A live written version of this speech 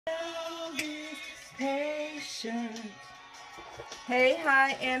Shunt. Hey,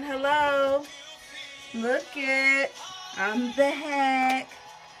 hi, and hello. Look it. I'm the hack.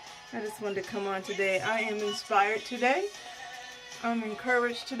 I just wanted to come on today. I am inspired today. I'm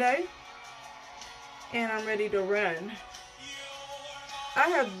encouraged today. And I'm ready to run. I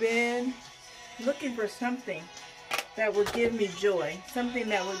have been looking for something that would give me joy. Something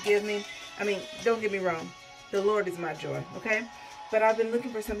that would give me, don't get me wrong. The Lord is my joy, okay? But I've been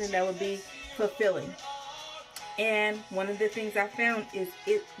looking for something that would be fulfilling. And one of the things I found is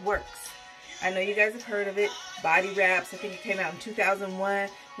it works. I know you guys have heard of it. Body wraps. I think it came out in 2001.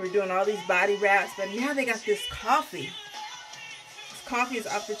 We're doing all these body wraps. But now they got this coffee. This coffee is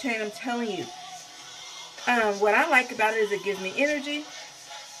off the chain, I'm telling you. What I like about it is it gives me energy.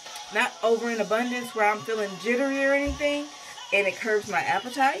 Not over in abundance where I'm feeling jittery or anything. And it curbs my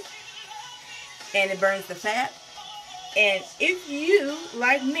appetite. And it burns the fat. And if you,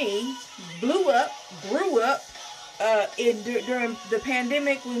 like me, grew up during the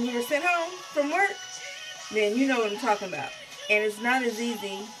pandemic when we were sent home from work, then you know what I'm talking about. And it's not as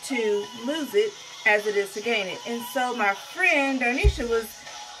easy to lose it as it is to gain it. And so my friend Darnisha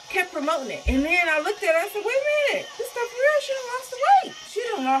kept promoting it. And then I looked at her and I said, wait a minute, this stuff real, she done lost the weight. She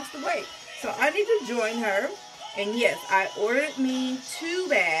done lost the weight. So I need to join her. And yes, I ordered me 2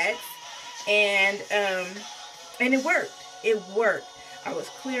 bags. And it worked. It worked. I was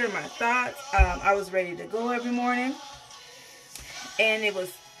clear in my thoughts. I was ready to go every morning. And it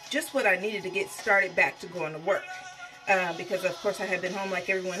was just what I needed to get started back to going to work. Because, of course, I had been home like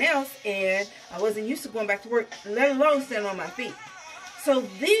everyone else. And I wasn't used to going back to work, let alone standing on my feet. So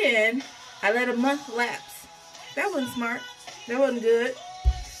then I let a month lapse. That wasn't smart. That wasn't good.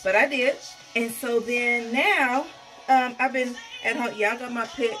 But I did. And so then now I've been at home. Y'all got my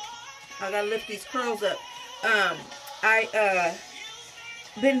pick. I gotta lift these curls up. I've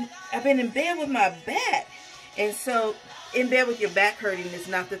been in bed with my back, and so in bed with your back hurting is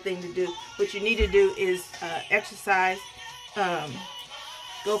not the thing to do. What you need to do is exercise,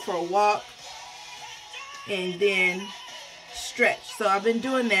 go for a walk, and then stretch. So I've been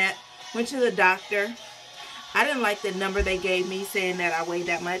doing that. Went to the doctor. I didn't like the number they gave me saying that I weighed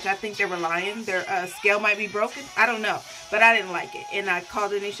that much. I think they were lying. Their scale might be broken. I don't know. But I didn't like it. And I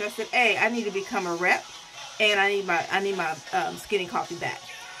called Anisha. I said, hey, I need to become a rep. And I need my skinny coffee back.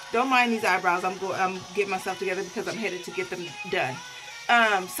 Don't mind these eyebrows. I'm getting myself together because I'm headed to get them done.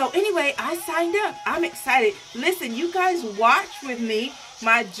 So anyway, I signed up. I'm excited. Listen, you guys watch with me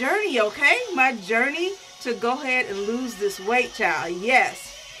my journey, okay? My journey to go ahead and lose this weight, child.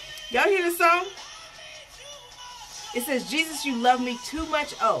 Yes. Y'all hear the song? It says, Jesus, you love me too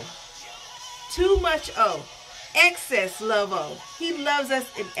much, oh. Too much, oh. Excess love, oh. He loves us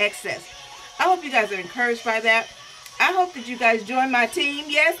in excess. I hope you guys are encouraged by that. I hope that you guys join my team.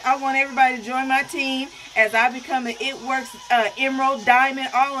 Yes, I want everybody to join my team as I become an It Works Emerald, Diamond,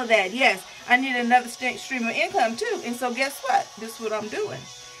 all of that. Yes, I need another stream of income too. And so guess what? This is what I'm doing.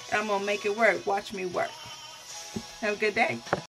 I'm going to make it work. Watch me work. Have a good day.